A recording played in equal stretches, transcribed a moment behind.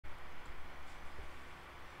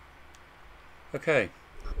Okay,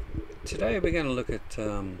 today we're going to look at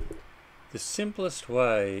the simplest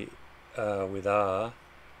way with R,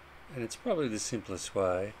 and it's probably the simplest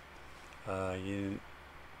way to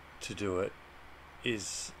do it,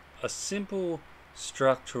 is a simple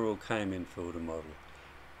structural Kalman filter model.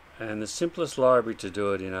 And the simplest library to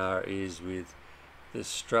do it in R is with the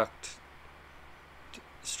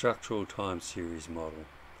structural time series model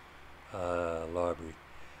library.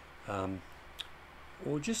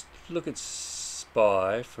 We'll just look at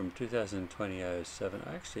SPY from 2020-07.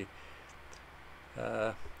 Actually,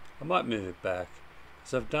 I might move it back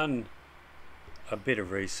because I've done a bit of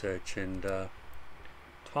research and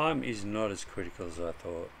time is not as critical as I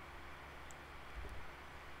thought.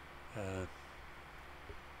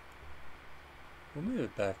 We'll move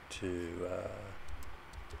it back to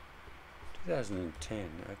 2010.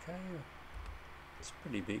 Okay, it's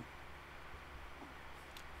pretty big.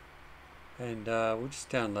 And we'll just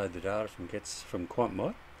download the data from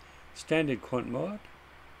QuantMod, standard QuantMod.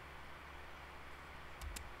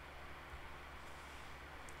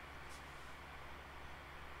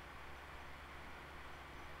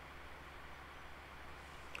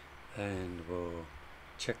 And we'll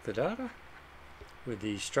check the data with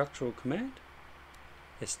the structural command,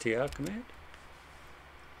 str command.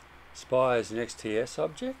 SPY is an XTS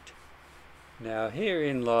object. Now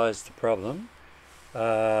herein lies the problem.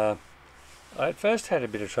 I at first had a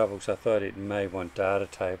bit of trouble because I thought it may want data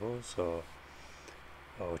tables or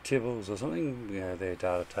tables or something. You know, they're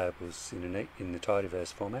data tables in the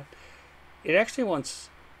tidyverse format. It actually wants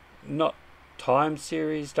not time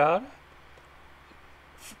series data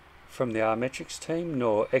from the RMetrics team,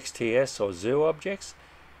 nor XTS or zoo objects.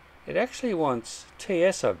 It actually wants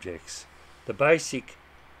TS objects, the basic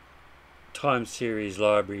time series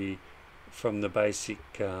library from the basic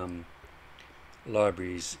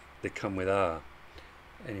libraries that come with R.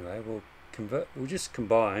 Anyway, we'll just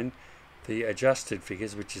combine the adjusted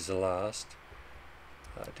figures, which is the last,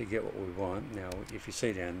 to get what we want. Now, if you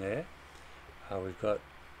see down there, we've got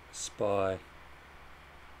SPY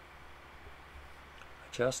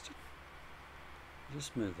adjusted.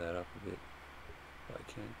 Just move that up a bit if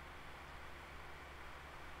I can.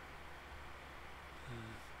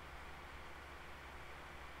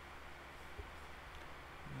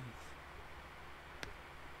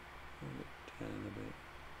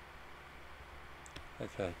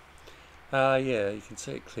 Okay, yeah, you can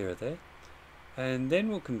see it clearer there. And then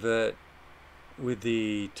we'll convert with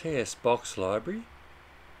the TS box library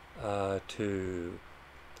to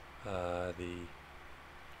the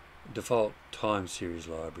default time series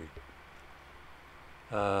library.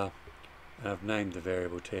 And I've named the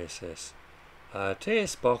variable TSS.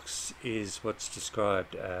 TS box is what's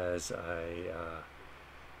described as a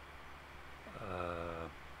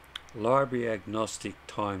library agnostic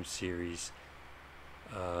time series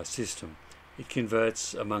system. It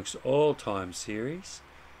converts amongst all time series,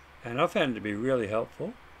 and I found it to be really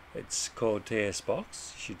helpful. It's called TS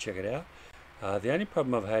box. You should check it out. The only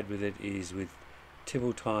problem I've had with it is with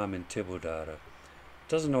Tibble time and Tibble data. It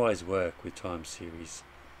doesn't always work with time series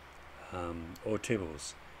or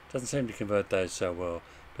Tibbles. It doesn't seem to convert those so well,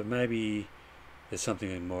 but maybe there's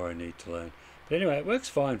something more I need to learn. But anyway, it works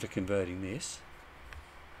fine for converting this.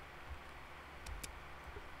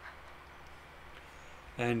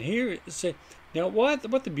 And here, see, now what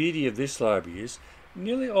the beauty of this library is,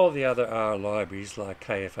 nearly all the other R libraries like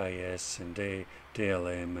KFAS and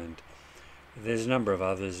DLM, and there's a number of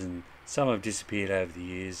others, and some have disappeared over the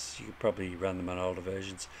years. You could probably run them on older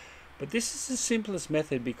versions. But this is the simplest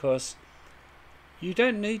method because you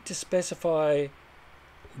don't need to specify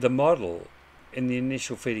the model in the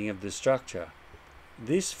initial fitting of the structure.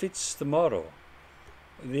 This fits the model.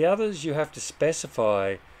 The others you have to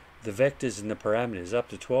specify the vectors and the parameters up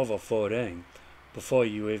to 12 or 14 before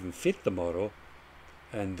you even fit the model,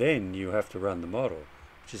 and then you have to run the model,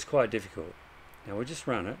 which is quite difficult. Now we'll just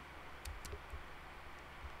run it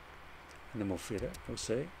and then we'll fit it, we'll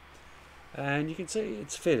see, and you can see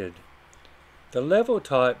it's fitted. The level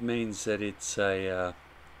type means that it's a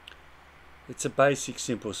basic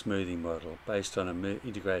simple smoothing model based on an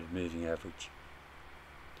integrated moving average,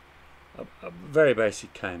 a very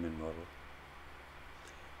basic Kalman model.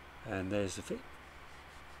 And there's the fit.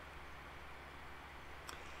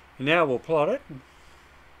 And now we'll plot it.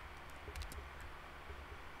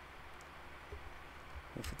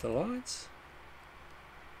 We'll fit the lines.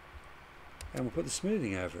 And we'll put the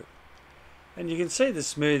smoothing over it. And you can see the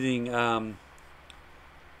smoothing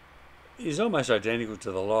is almost identical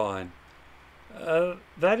to the line.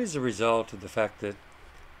 That is a result of the fact that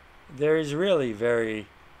there is really very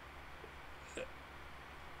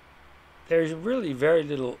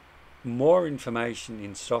little more information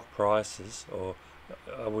in stock prices, or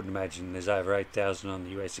I would imagine there's over 8,000 on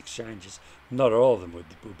the US exchanges. Not all of them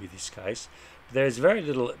would be this case. There's very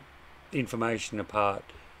little information apart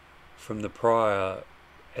from the prior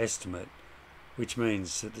estimate, which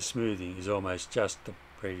means that the smoothing is almost just the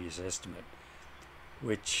previous estimate,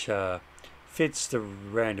 which fits the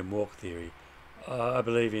random walk theory. I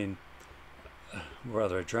believe in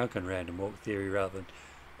rather a drunken random walk theory rather than...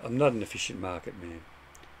 I'm not an efficient market man.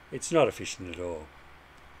 It's not efficient at all.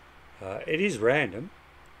 It is random,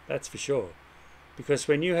 that's for sure, because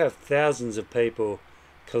when you have thousands of people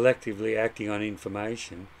collectively acting on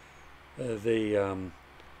information, the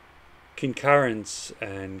concurrence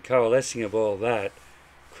and coalescing of all that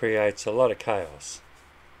creates a lot of chaos,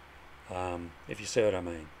 if you see what I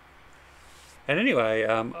mean. And anyway,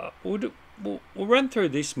 we'll run through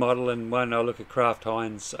this model, and one I'll look at Kraft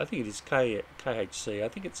Heinz. I think it is KHC. I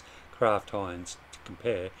think it's Kraft Heinz to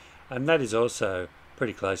compare, and that is also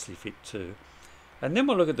pretty closely fit too. And then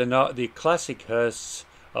we'll look at the classic Hursts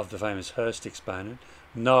of the famous Hurst exponent,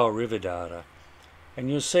 Nile River data, and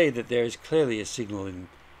you'll see that there is clearly a signal in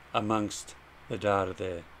amongst the data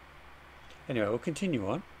there. Anyway, we'll continue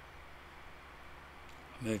on.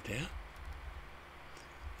 Move down.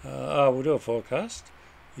 We'll do a forecast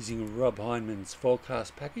using Rob Heineman's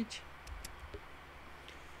forecast package.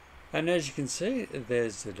 And as you can see,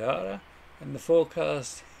 there's the data, and the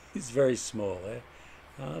forecast is very small there.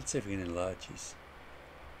 Let's see if we can enlarge this.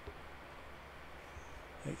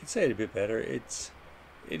 You can see it a bit better. It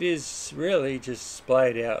is really just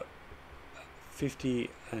splayed out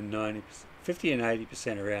 50 and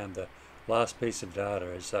 80% around the last piece of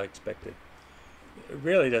data, as I expected. It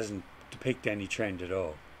really doesn't depict any trend at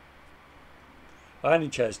all. I only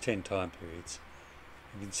chose 10 time periods,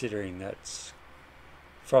 and considering that's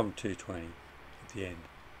from 220 at the end.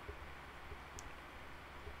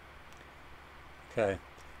 Okay,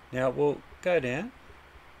 now we'll go down.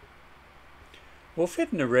 We'll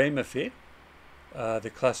fit an Arima fit,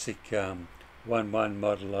 the classic 1-1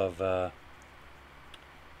 model of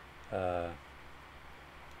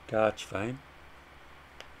garch fame.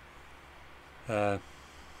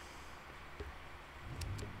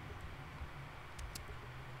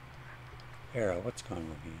 Error, what's going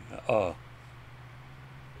on here?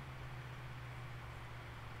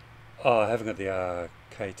 I haven't got the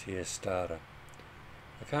KTS data.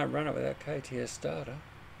 I can't run it without KTS data.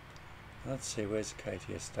 Let's see, where's the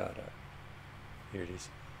KTS data? Here it is.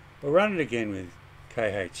 We'll run it again with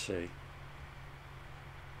KHC.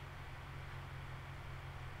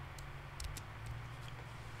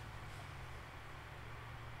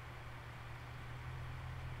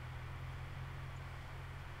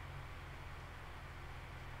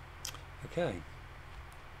 Okay.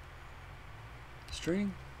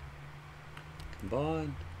 String,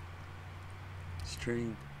 combine,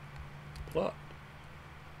 string, plot.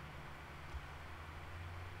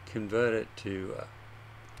 Convert it to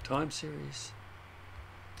time series,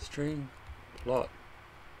 string, plot,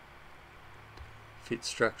 fit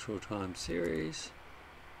structural time series,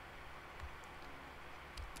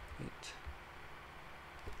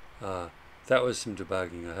 that was some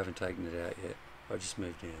debugging. I haven't taken it out yet. I just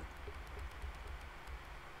moved down.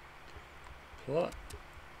 Plot,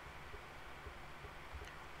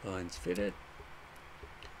 lines fitted,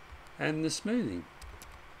 and the smoothing.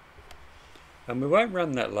 And we won't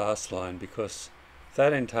run that last line because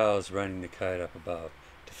that entails running the code up above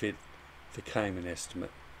to fit the Kalman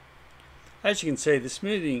estimate. As you can see, the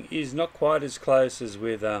smoothing is not quite as close as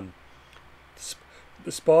with the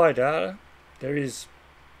SPY data. There is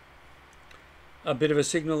a bit of a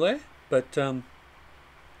signal there, but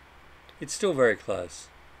it's still very close.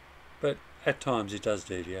 But at times it does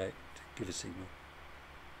deviate to give a signal.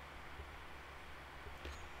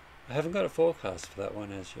 I haven't got a forecast for that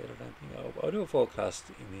one as yet. I don't think I'll do a forecast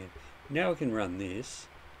in the end. Now we can run this.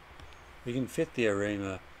 We can fit the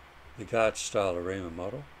Arima, the garch style Arima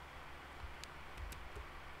model.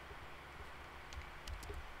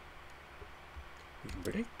 We can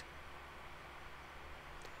predict.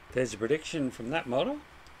 There's a prediction from that model.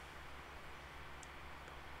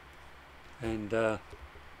 And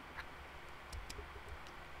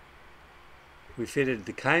we fitted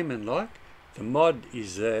the KalmanLike. The mod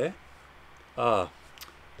is there.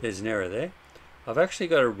 There's an error there. I've actually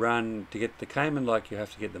got to run to get the KalmanLike. You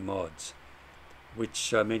have to get the mods,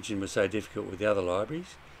 which I mentioned was so difficult with the other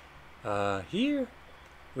libraries. Here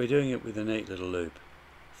we're doing it with a neat little loop,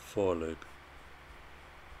 for loop.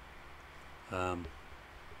 I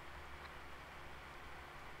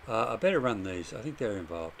better run these. I think they're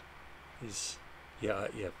involved.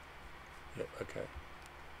 Yep, okay.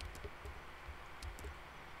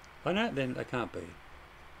 Oh no, then they can't be.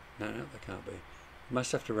 No, they can't be.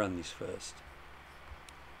 Must have to run this first.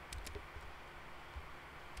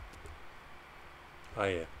 Oh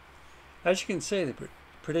yeah. As you can see, the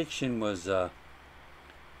prediction was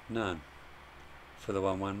none for the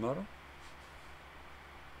 1-1 model.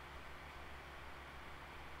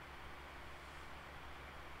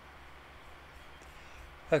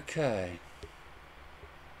 Okay.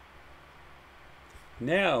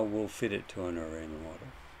 Now we'll fit it to an Arima model.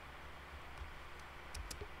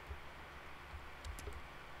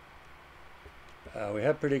 We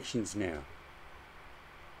have predictions now.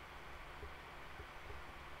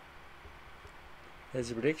 There's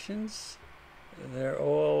the predictions. They're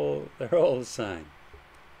all the same.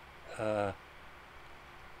 Oh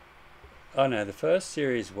no, the first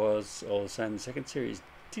series was all the same. The second series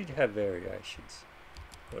did have variations.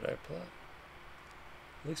 Autoplot.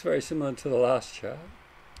 Looks very similar to the last chart.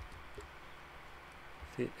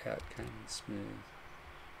 Fit out KalmanSmooth.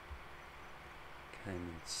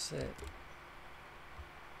 KalmanSet.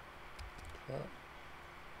 Plot.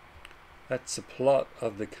 That's a plot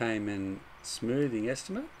of the Kalman smoothing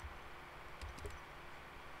estimate.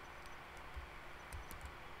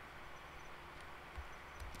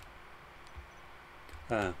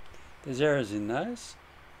 There's errors in those.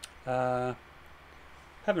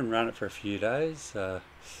 Haven't run it for a few days.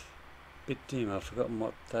 Bit dim. I've forgotten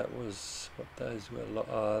what that was. What those were.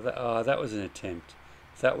 That was an attempt.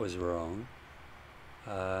 That was wrong.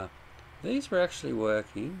 These were actually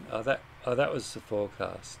working. That was the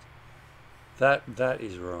forecast. That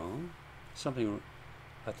is wrong. Something.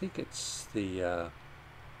 I think it's the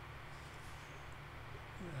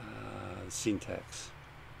syntax.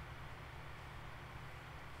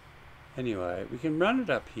 Anyway, we can run it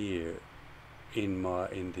up here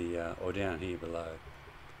or down here below.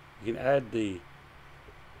 You can add the,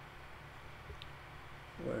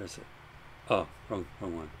 where is it? Oh, wrong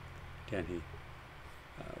one. Down here.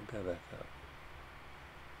 Go back up.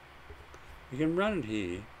 You can run it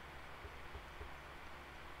here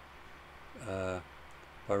by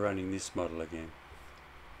running this model again.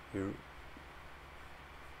 You're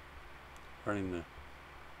running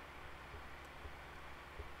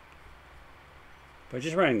by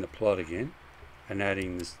just running the plot again and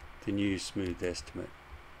adding the new smooth estimate.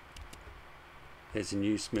 There's a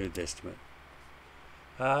new smooth estimate.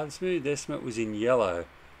 The smooth estimate was in yellow.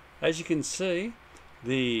 As you can see,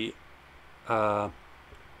 the Arima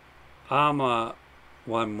 1-1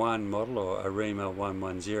 model or Arima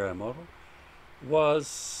 110 model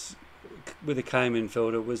was, with a Kalman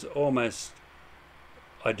filter, was almost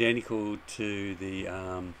identical to the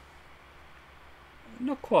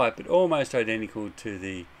not quite, but almost identical to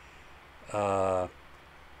the 0-1-1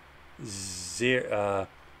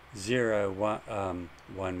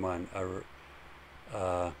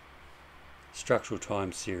 structural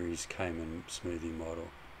time series Kalman smoothing model.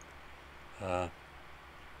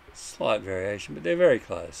 Slight variation, but they're very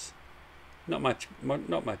close. Not much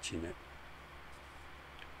in it.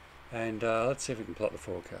 And let's see if we can plot the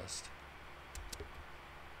forecast.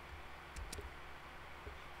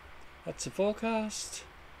 That's the forecast.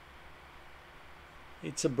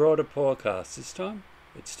 It's a broader forecast this time.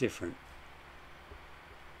 It's different.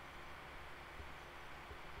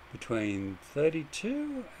 Between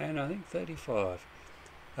 32 and I think 35.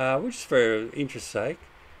 Which is for interest's sake,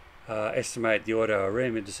 estimate the auto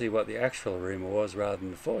Arima to see what the actual Arima was rather than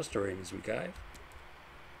the forced Arimas we gave.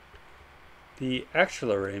 The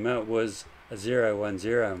actual Arima was a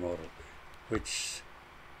 0-1-0 model, which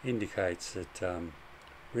indicates that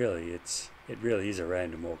really it really is a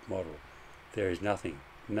random walk model. There is nothing,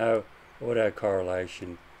 no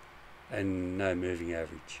autocorrelation and no moving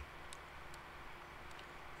average.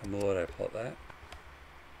 And we'll auto plot that.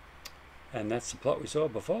 And that's the plot we saw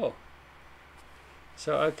before.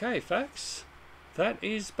 So okay folks, that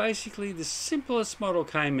is basically the simplest model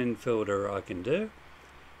Kalman filter I can do.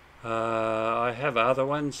 I have other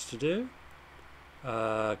ones to do,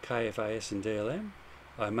 KFAS and DLM.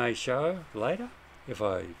 I may show later if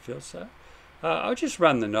I feel so. I'll just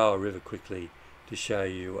run the Nile River quickly to show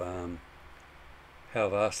you how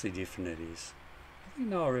vastly different it is. I think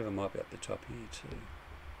Nile River might be up the top here too.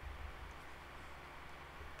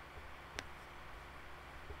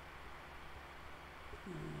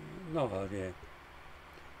 Nile, yeah.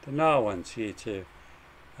 The Nile one's here too.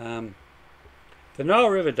 The Nile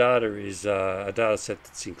River data is a data set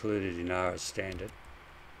that's included in our standard.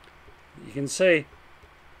 You can see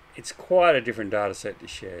it's quite a different data set to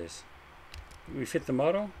shares. We fit the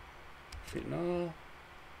model, fit Nile,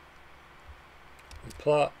 we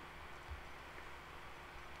plot,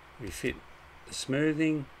 we fit the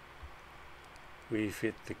smoothing, we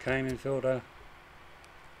fit the Kalman filter,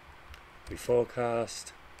 we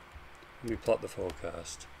forecast, and we plot the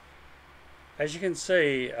forecast. As you can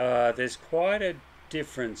see, there's quite a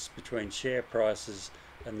difference between share prices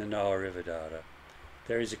and the Nile River data.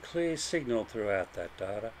 There is a clear signal throughout that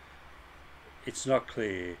data. It's not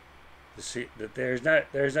clear that there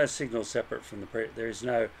is no signal separate from the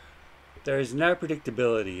there is no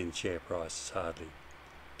predictability in share prices, hardly,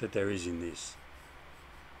 that there is in this.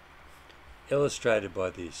 Illustrated by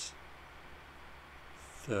this.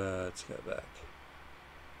 Let's go back.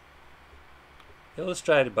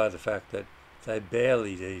 Illustrated by the fact that they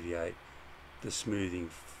barely deviate the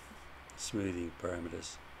smoothing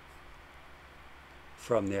parameters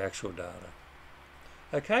from the actual data.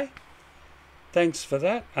 Okay, thanks for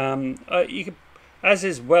that. You could, as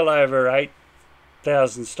is well over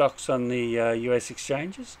 8,000 stocks on the US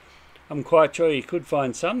exchanges, I'm quite sure you could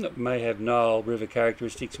find some that may have Nile River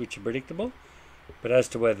characteristics which are predictable, but as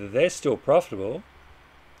to whether they're still profitable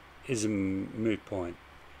is a moot point.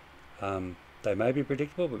 They may be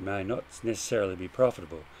predictable but may not necessarily be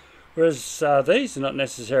profitable. Whereas these are not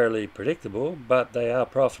necessarily predictable, but they are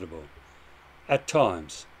profitable at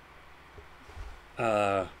times,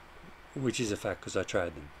 which is a fact because I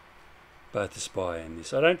trade them, both the SPY and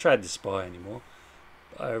this. I don't trade the SPY anymore.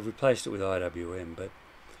 I replaced it with IWM, but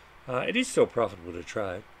it is still profitable to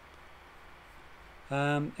trade.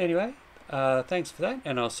 Anyway, thanks for that,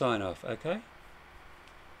 and I'll sign off, okay?